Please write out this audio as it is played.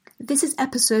This is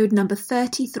episode number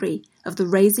 33 of the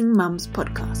Raising Mums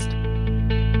podcast.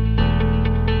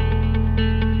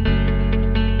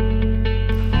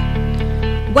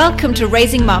 Welcome to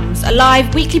Raising Mums, a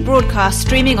live weekly broadcast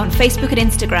streaming on Facebook and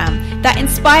Instagram that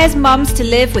inspires mums to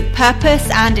live with purpose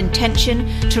and intention,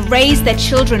 to raise their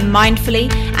children mindfully,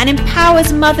 and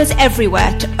empowers mothers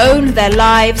everywhere to own their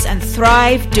lives and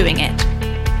thrive doing it.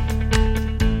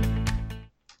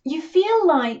 You feel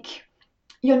like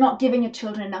you're not giving your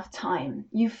children enough time.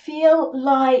 You feel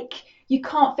like you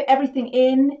can't fit everything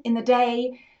in the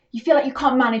day. You feel like you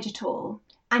can't manage it all.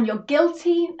 And you're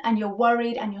guilty and you're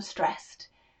worried and you're stressed.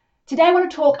 Today I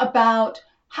want to talk about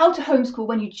how to homeschool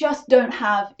when you just don't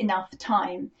have enough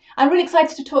time. I'm really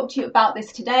excited to talk to you about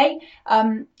this today.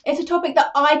 It's a topic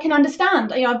that I can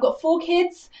understand. I've got 4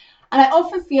 kids and I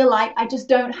often feel like I just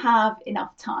don't have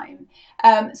enough time.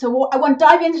 So I want to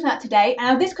dive into that today.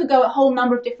 And this could go a whole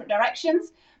number of different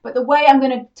directions, but the way I'm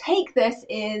going to take this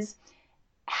is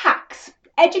hacks,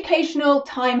 educational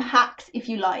time hacks, if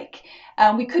you like.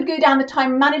 We could go down the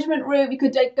time management route. We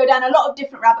could go down a lot of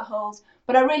different rabbit holes,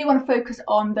 but I really want to focus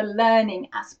on the learning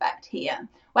aspect here.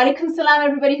 Walaikum salam,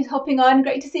 everybody who's hopping on.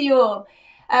 Great to see you all.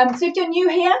 So if you're new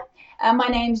here, my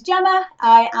name's Gemma.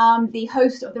 I am the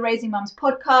host of the Raising Mums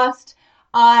podcast.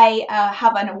 I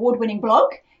have an award-winning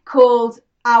blog called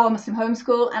Our Muslim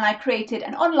Homeschool, and I created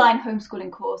an online homeschooling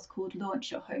course called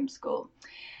Launch Your Homeschool.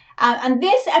 And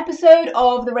this episode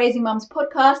of the Raising Mums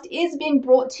podcast is being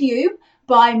brought to you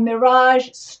by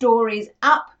Mirage Stories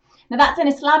app. Now that's an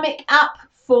Islamic app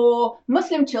for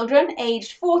Muslim children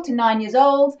aged 4 to 9 years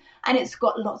old, and it's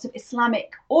got lots of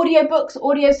Islamic audiobooks,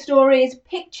 audio stories,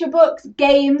 picture books,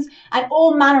 games, and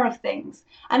all manner of things.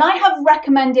 And I have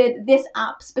recommended this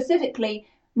app specifically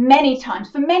many times,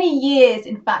 for many years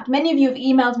in fact. Many of you have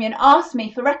emailed me and asked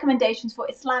me for recommendations for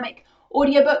Islamic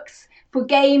audiobooks, for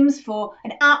games, for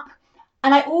an app.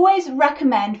 And I always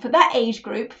recommend for that age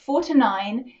group, 4 to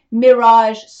 9,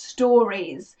 Mirage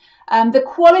Stories. The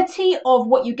quality of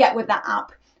what you get with that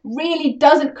app really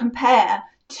doesn't compare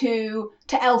to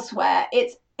elsewhere.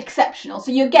 It's exceptional.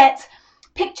 So you get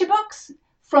picture books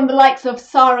from the likes of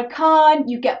Sarah Khan,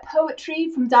 you get poetry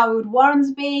from Dawood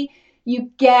Warnsby,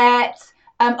 you get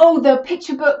the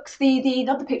picture books,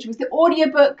 not the picture books, the audio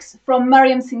books from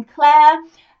Mariam Sinclair,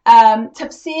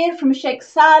 tafsir from Sheikh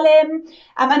Salim,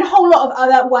 and a whole lot of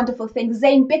other wonderful things.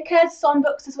 Zain Bicker's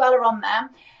songbooks as well are on there.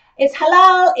 It's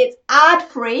halal, it's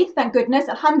ad-free, thank goodness,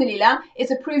 alhamdulillah.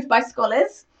 It's approved by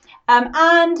scholars.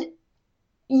 And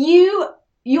you,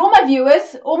 all my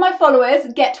viewers, all my followers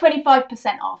get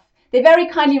 25% off. They very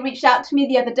kindly reached out to me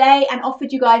the other day and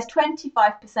offered you guys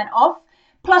 25% off,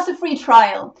 plus a free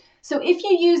trial. So if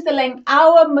you use the link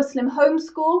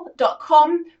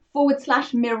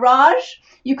ourmuslimhomeschool.com/mirage,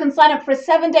 you can sign up for a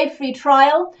 7-day free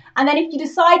trial. And then if you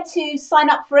decide to sign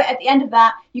up for it at the end of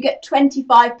that, you get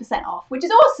 25% off, which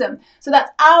is awesome. So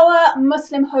that's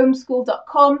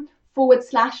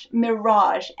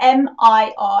ourmuslimhomeschool.com/mirage,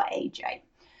 MIRAJ.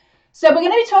 So we're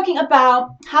going to be talking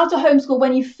about how to homeschool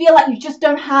when you feel like you just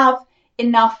don't have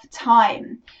enough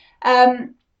time.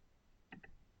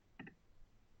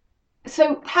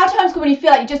 So how to homeschool when you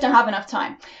feel like you just don't have enough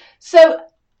time. So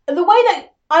the way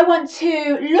that I want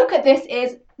to look at this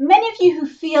is, many of you who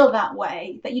feel that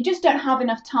way, that you just don't have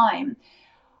enough time,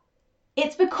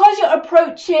 it's because you're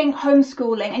approaching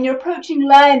homeschooling and you're approaching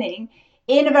learning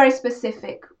in a very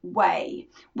specific way.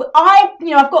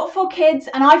 I've got 4 kids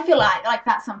and I feel like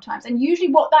that sometimes. And usually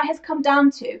what that has come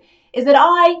down to is that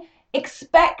I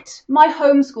expect my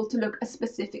homeschool to look a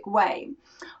specific way.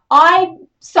 I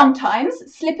sometimes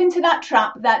slip into that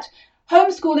trap that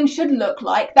homeschooling should look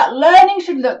like, that learning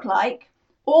should look like,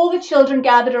 all the children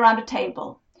gathered around a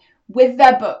table with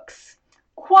their books,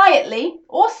 quietly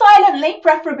or silently,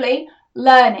 preferably,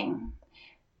 learning,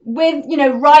 with,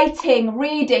 writing,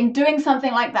 reading, doing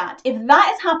something like that. If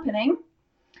that is happening,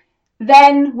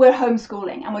 then we're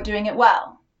homeschooling and we're doing it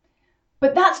well.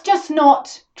 But that's just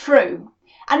not true.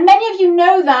 And many of you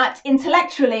know that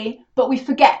intellectually, but we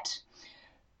forget.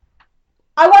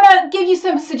 I want to give you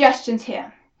some suggestions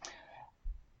here.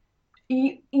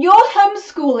 Your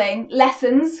homeschooling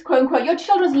lessons, quote unquote, your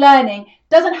children's learning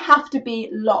doesn't have to be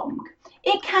long.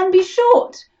 It can be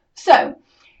short. So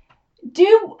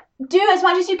do as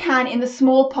much as you can in the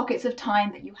small pockets of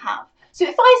time that you have. So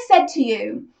if I said to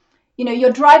you,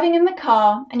 you're driving in the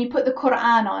car and you put the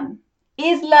Quran on,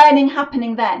 is learning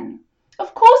happening then?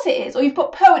 Of course it is. Or you've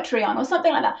put poetry on or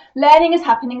something like that. Learning is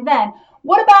happening then.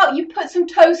 What about you put some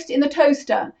toast in the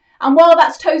toaster, and while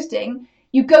that's toasting,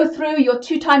 you go through your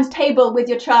 2 times table with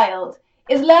your child?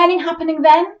 Is learning happening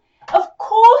then? Of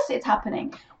course it's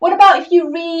happening. What about if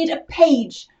you read a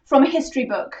page from a history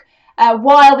book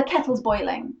while the kettle's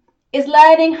boiling. Is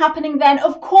learning happening then?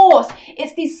 Of course.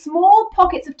 It's these small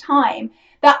pockets of time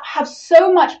that have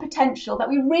so much potential that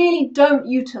we really don't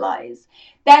utilize.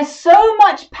 There's so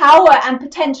much power and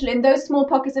potential in those small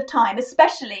pockets of time,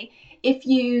 especially if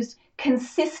used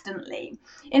consistently.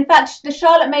 In fact, the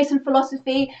Charlotte Mason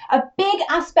philosophy, a big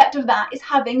aspect of that is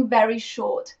having very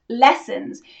short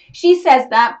lessons. She says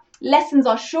that lessons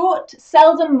are short,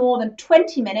 seldom more than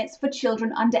 20 minutes for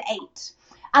children under 8.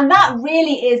 And that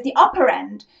really is the upper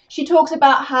end. She talks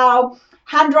about how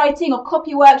handwriting or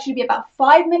copy work should be about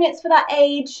 5 minutes for that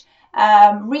age,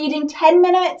 reading 10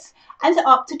 minutes, and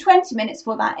up to 20 minutes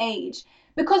for that age.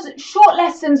 Because short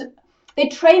lessons, they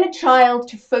train a child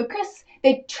to focus,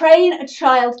 they train a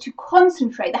child to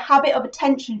concentrate, the habit of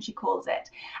attention, she calls it.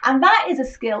 And that is a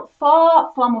skill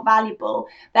far, far more valuable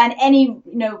than any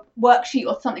worksheet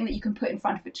or something that you can put in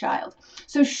front of a child.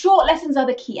 So short lessons are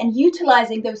the key, and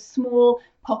utilizing those small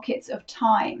pockets of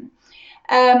time.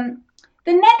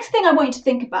 The next thing I want you to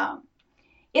think about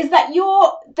is that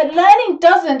the learning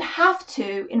doesn't have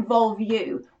to involve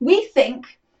you. We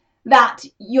think that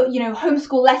your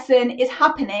homeschool lesson is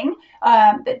happening,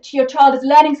 that your child is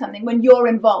learning something when you're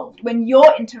involved, when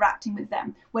you're interacting with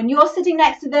them, when you're sitting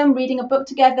next to them reading a book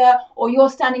together, or you're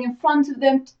standing in front of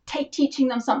them teaching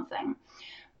them something.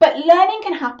 But learning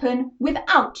can happen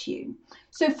without you.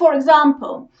 So for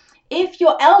example, if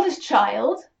your eldest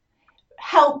child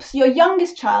helps your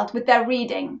youngest child with their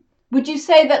reading, would you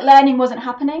say that learning wasn't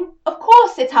happening? Of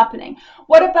course it's happening.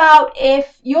 What about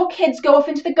if your kids go off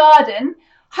into the garden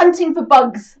hunting for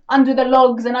bugs under the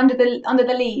logs and under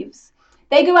the leaves?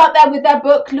 They go out there with their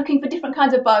book looking for different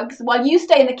kinds of bugs while you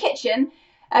stay in the kitchen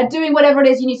doing whatever it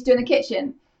is you need to do in the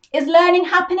kitchen. Is learning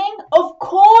happening? Of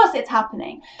course it's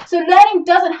happening. So learning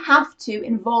doesn't have to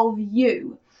involve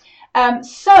you.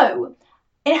 So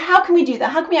how can we do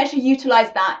that? How can we actually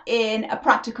utilize that in a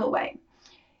practical way?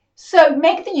 So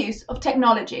make the use of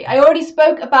technology. I already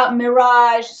spoke about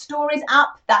Mirage Stories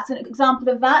app. That's an example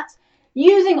of that.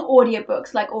 Using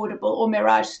audiobooks like Audible or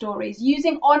Mirage Stories,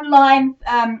 using online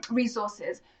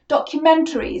resources,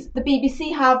 documentaries. The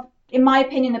BBC have, in my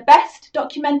opinion, the best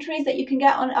documentaries that you can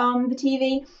get on the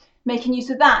TV, making use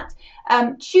of that.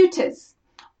 Tutors,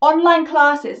 online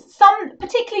classes. Some,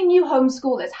 particularly new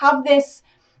homeschoolers, have this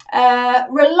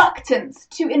reluctance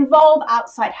to involve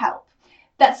outside help.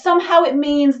 That somehow it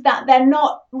means that they're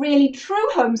not really true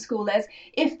homeschoolers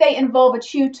if they involve a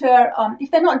tutor,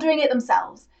 if they're not doing it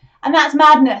themselves. And that's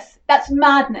madness. That's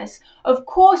madness. Of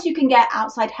course you can get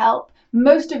outside help.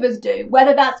 Most of us do,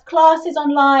 whether that's classes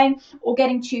online or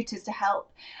getting tutors to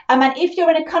help. And if you're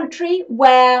in a country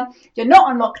where you're not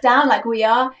on lockdown like we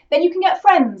are, then you can get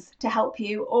friends to help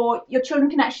you, or your children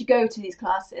can actually go to these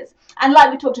classes. And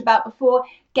like we talked about before,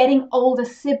 getting older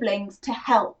siblings to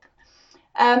help.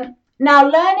 Now,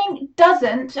 learning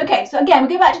doesn't... Okay, so again,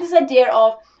 we go back to this idea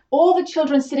of all the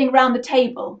children sitting around the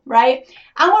table, right?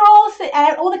 And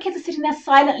all the kids are sitting there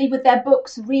silently with their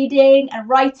books, reading and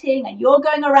writing, and you're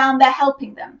going around there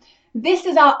helping them. This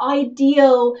is our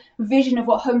ideal vision of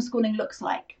what homeschooling looks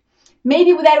like.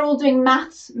 Maybe they're all doing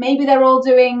maths, maybe they're all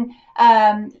doing,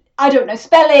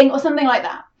 spelling or something like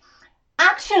that.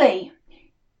 Actually,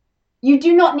 you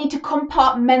do not need to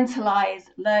compartmentalize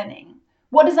learning.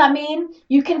 What does that mean?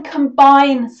 You can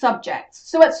combine subjects.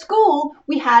 So at school,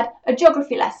 we had a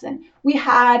geography lesson, we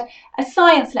had a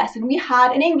science lesson, we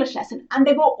had an English lesson, and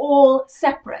they were all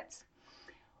separate.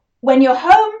 When you're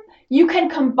home, you can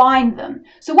combine them.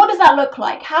 So what does that look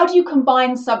like? How do you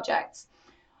combine subjects?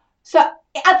 So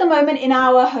at the moment in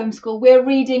our homeschool, we're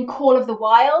reading Call of the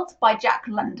Wild by Jack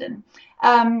London.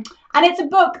 And it's a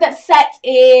book that's set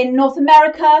in North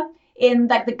America, in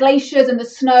like the glaciers and the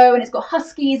snow, and it's got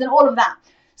huskies and all of that.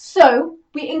 So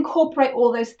we incorporate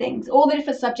all those things, all the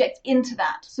different subjects into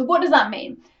that. So what does that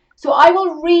mean? So I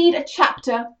will read a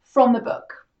chapter from the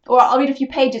book, or I'll read a few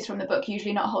pages from the book,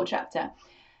 usually not a whole chapter.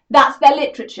 That's their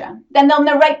literature. Then they'll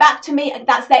narrate back to me,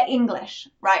 that's their English,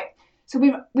 right? So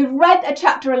we've read a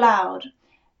chapter aloud.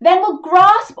 Then we'll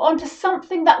grasp onto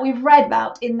something that we've read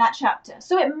about in that chapter.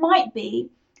 So it might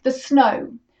be the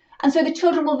snow. And so the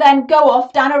children will then go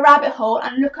off down a rabbit hole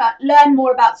and learn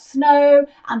more about snow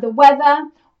and the weather,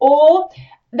 or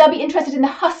they'll be interested in the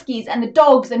huskies and the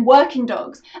dogs and working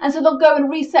dogs. And so they'll go and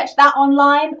research that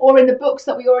online or in the books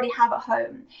that we already have at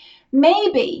home.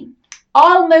 Maybe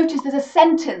I'll notice there's a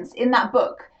sentence in that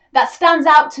book that stands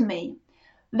out to me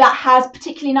that has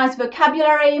particularly nice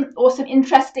vocabulary or some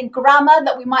interesting grammar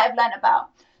that we might have learned about.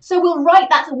 So we'll write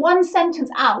that one sentence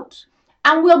out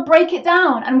and we'll break it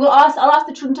down, and I'll ask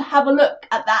the children to have a look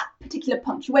at that particular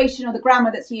punctuation or the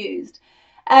grammar that's used.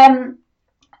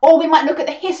 Or we might look at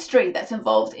the history that's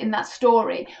involved in that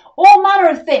story. All manner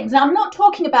of things. Now, I'm not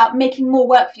talking about making more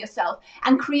work for yourself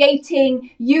and creating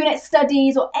unit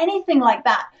studies or anything like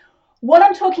that. What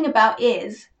I'm talking about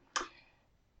is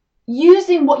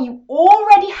using what you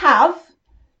already have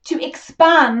to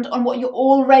expand on what you're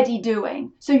already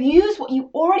doing. So use what you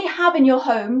already have in your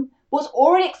home, what's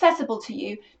already accessible to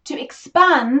you, to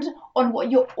expand on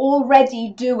what you're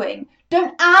already doing.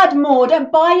 Don't add more,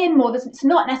 don't buy in more, it's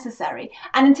not necessary.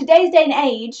 And in today's day and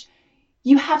age,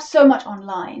 you have so much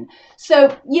online.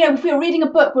 So, if we're reading a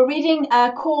book, we're reading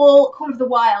Call of the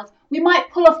Wild, we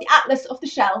might pull off the atlas off the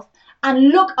shelf and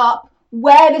look up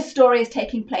where the story is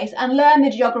taking place and learn the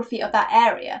geography of that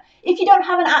area. If you don't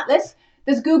have an atlas,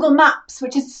 there's Google Maps,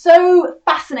 which is so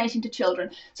fascinating to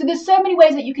children. So there's so many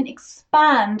ways that you can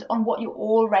expand on what you're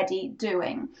already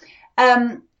doing.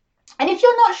 And if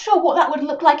you're not sure what that would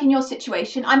look like in your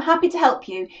situation, I'm happy to help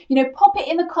you. Pop it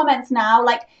in the comments now,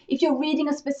 like if you're reading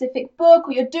a specific book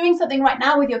or you're doing something right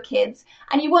now with your kids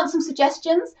and you want some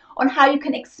suggestions on how you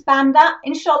can expand that,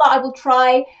 inshallah, I will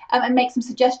try and make some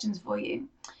suggestions for you.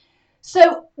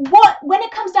 So when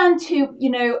it comes down to,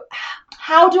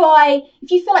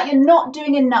 if you feel like you're not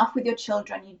doing enough with your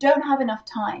children, you don't have enough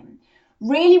time,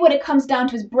 really what it comes down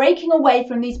to is breaking away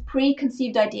from these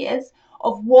preconceived ideas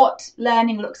of what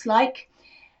learning looks like.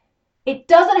 It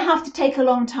doesn't have to take a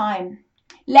long time.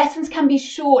 Lessons can be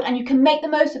short and you can make the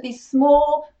most of these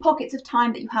small pockets of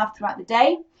time that you have throughout the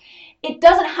day. It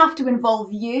doesn't have to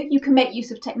involve you. You can make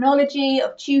use of technology,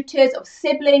 of tutors, of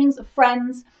siblings, of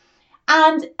friends.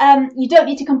 And you don't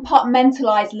need to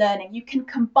compartmentalize learning. You can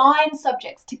combine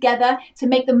subjects together to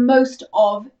make the most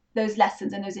of those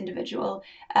lessons and those individual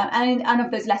and of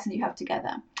those lessons you have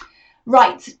together.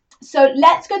 Right, so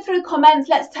let's go through the comments.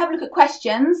 Let's have a look at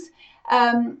questions.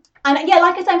 And yeah,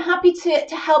 like I said, I'm happy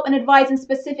to help and advise in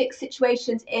specific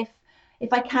situations if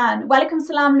I can. Walaikum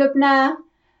salam, Lubna.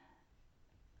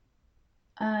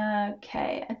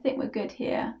 Okay, I think we're good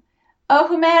here. Oh,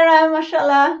 Humaira,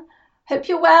 mashallah. Hope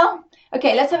you're well.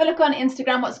 Okay, let's have a look on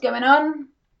Instagram what's going on.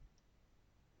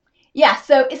 Yeah,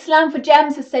 so Islam for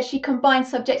Gems has said she combines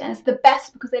subject and it's the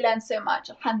best because they learn so much.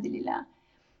 Alhamdulillah.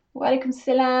 Walaikum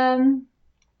salam.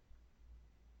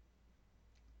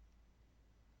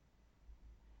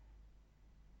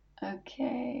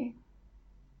 Okay.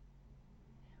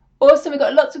 Awesome, we've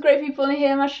got lots of great people in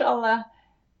here, mashallah.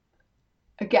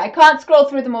 Okay, I can't scroll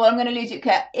through them all. I'm going to lose you.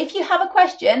 Okay. If you have a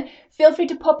question, feel free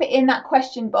to pop it in that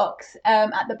question box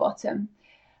at the bottom.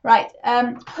 Right.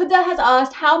 Huda has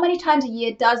asked, how many times a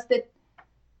year does the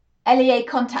LEA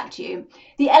contact you?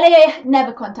 The LEA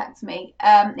never contacts me.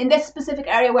 In this specific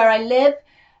area where I live,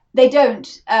 they don't.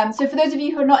 So for those of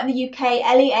you who are not in the UK,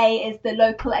 LEA is the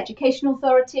local education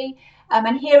authority.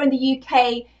 And here in the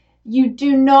UK, you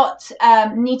do not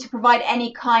need to provide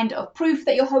any kind of proof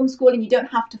that you're homeschooling. You don't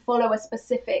have to follow a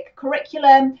specific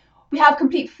curriculum. We have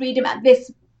complete freedom at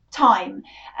this time.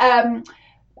 And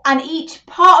each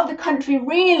part of the country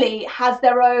really has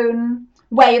their own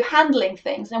way of handling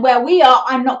things. And where we are,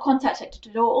 I'm not contacted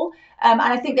at all. And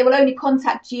I think they will only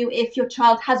contact you if your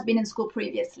child has been in school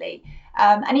previously.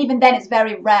 And even then, it's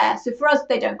very rare. So for us,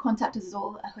 they don't contact us at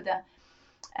all, Huda.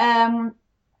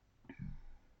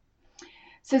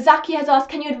 So Zaki has asked,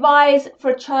 can you advise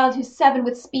for a child who's 7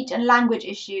 with speech and language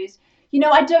issues?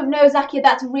 I don't know, Zaki,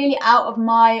 that's really out of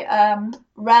my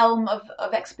realm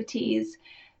of expertise.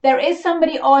 There is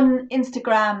somebody on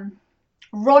Instagram,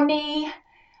 Ronnie,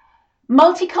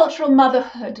 Multicultural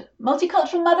Motherhood,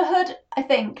 I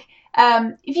think.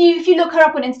 If you look her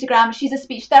up on Instagram, she's a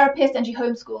speech therapist and she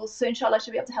homeschools, so inshallah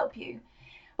she'll be able to help you.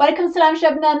 Walaikum salam,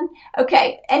 Shabnan.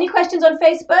 Okay, any questions on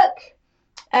Facebook?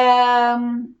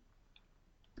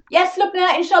 Yes,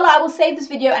 Lubna, inshallah, I will save this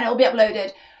video and it will be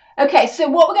uploaded. Okay, so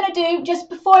what we're going to do, just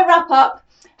before I wrap up,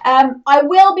 I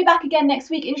will be back again next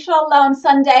week, inshallah, on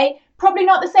Sunday. Probably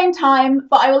not the same time,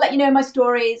 but I will let you know my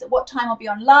stories, what time I'll be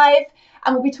on live,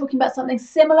 and we'll be talking about something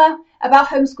similar about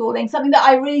homeschooling, something that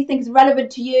I really think is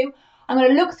relevant to you. I'm going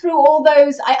to look through all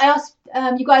those. I asked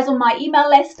you guys on my email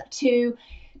list to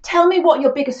tell me what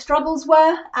your biggest struggles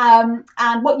were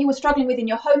and what you were struggling with in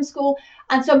your homeschool.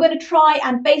 And so I'm going to try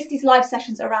and base these live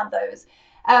sessions around those.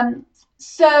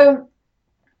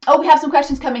 We have some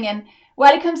questions coming in.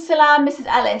 Walaikum salam, Mrs.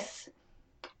 Ellis.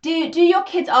 Do your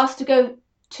kids ask to go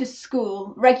to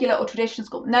school, regular or traditional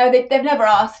school? No, they've never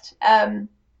asked.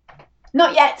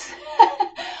 Not yet.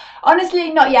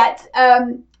 Honestly, not yet.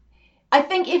 I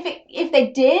think if they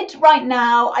did right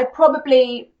now, I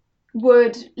probably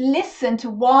would listen to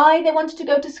why they wanted to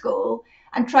go to school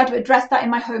and try to address that in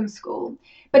my homeschool.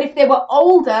 But if they were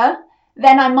older,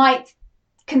 then I might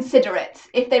consider it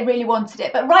if they really wanted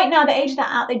it. But right now, the age of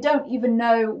that app, they don't even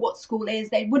know what school is.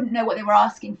 They wouldn't know what they were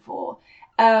asking for.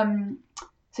 So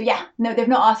yeah, no, they've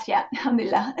not asked yet.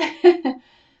 Alhamdulillah.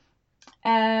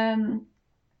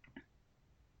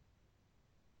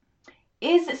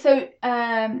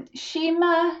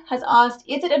 Shima has asked,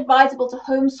 is it advisable to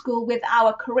homeschool with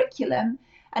our curriculum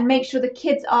and make sure the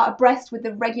kids are abreast with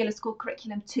the regular school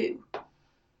curriculum too?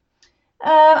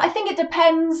 I think it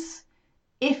depends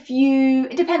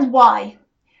it depends why.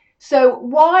 So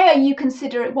why do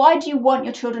you want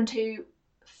your children to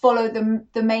follow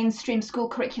the mainstream school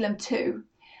curriculum too?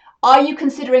 Are you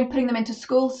considering putting them into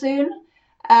school soon?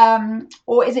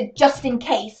 Or is it just in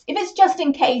case? If it's just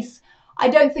in case, I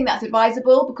don't think that's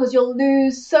advisable, because you'll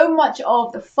lose so much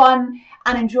of the fun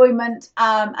and enjoyment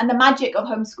and the magic of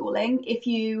homeschooling if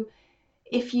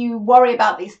you worry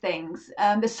about these things.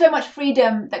 There's so much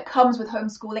freedom that comes with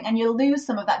homeschooling, and you'll lose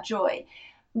some of that joy.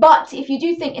 But if you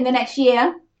do think in the next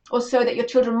year or so that your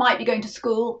children might be going to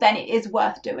school, then it is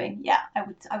worth doing. Yeah, I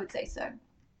would say so.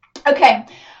 Okay,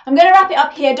 I'm going to wrap it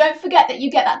up here. Don't forget that you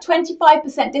get that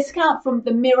 25% discount from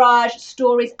the Mirage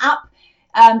Stories app,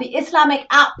 the Islamic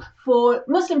app for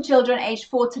Muslim children aged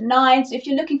 4 to 9. So if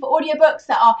you're looking for audiobooks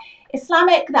that are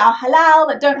Islamic, that are halal,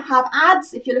 that don't have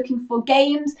ads, if you're looking for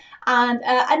games and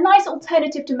a nice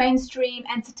alternative to mainstream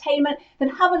entertainment, then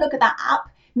have a look at that app,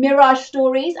 Mirage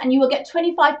Stories, and you will get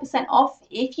 25% off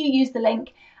if you use the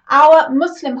link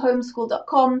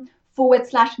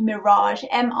ourmuslimhomeschool.com/mirage,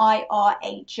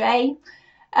 MIRAJ.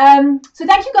 So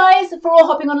thank you guys for all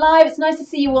hopping on live. It's nice to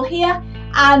see you all here,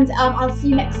 and I'll see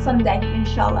you next Sunday,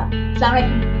 inshallah. Assalamu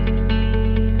alaikum.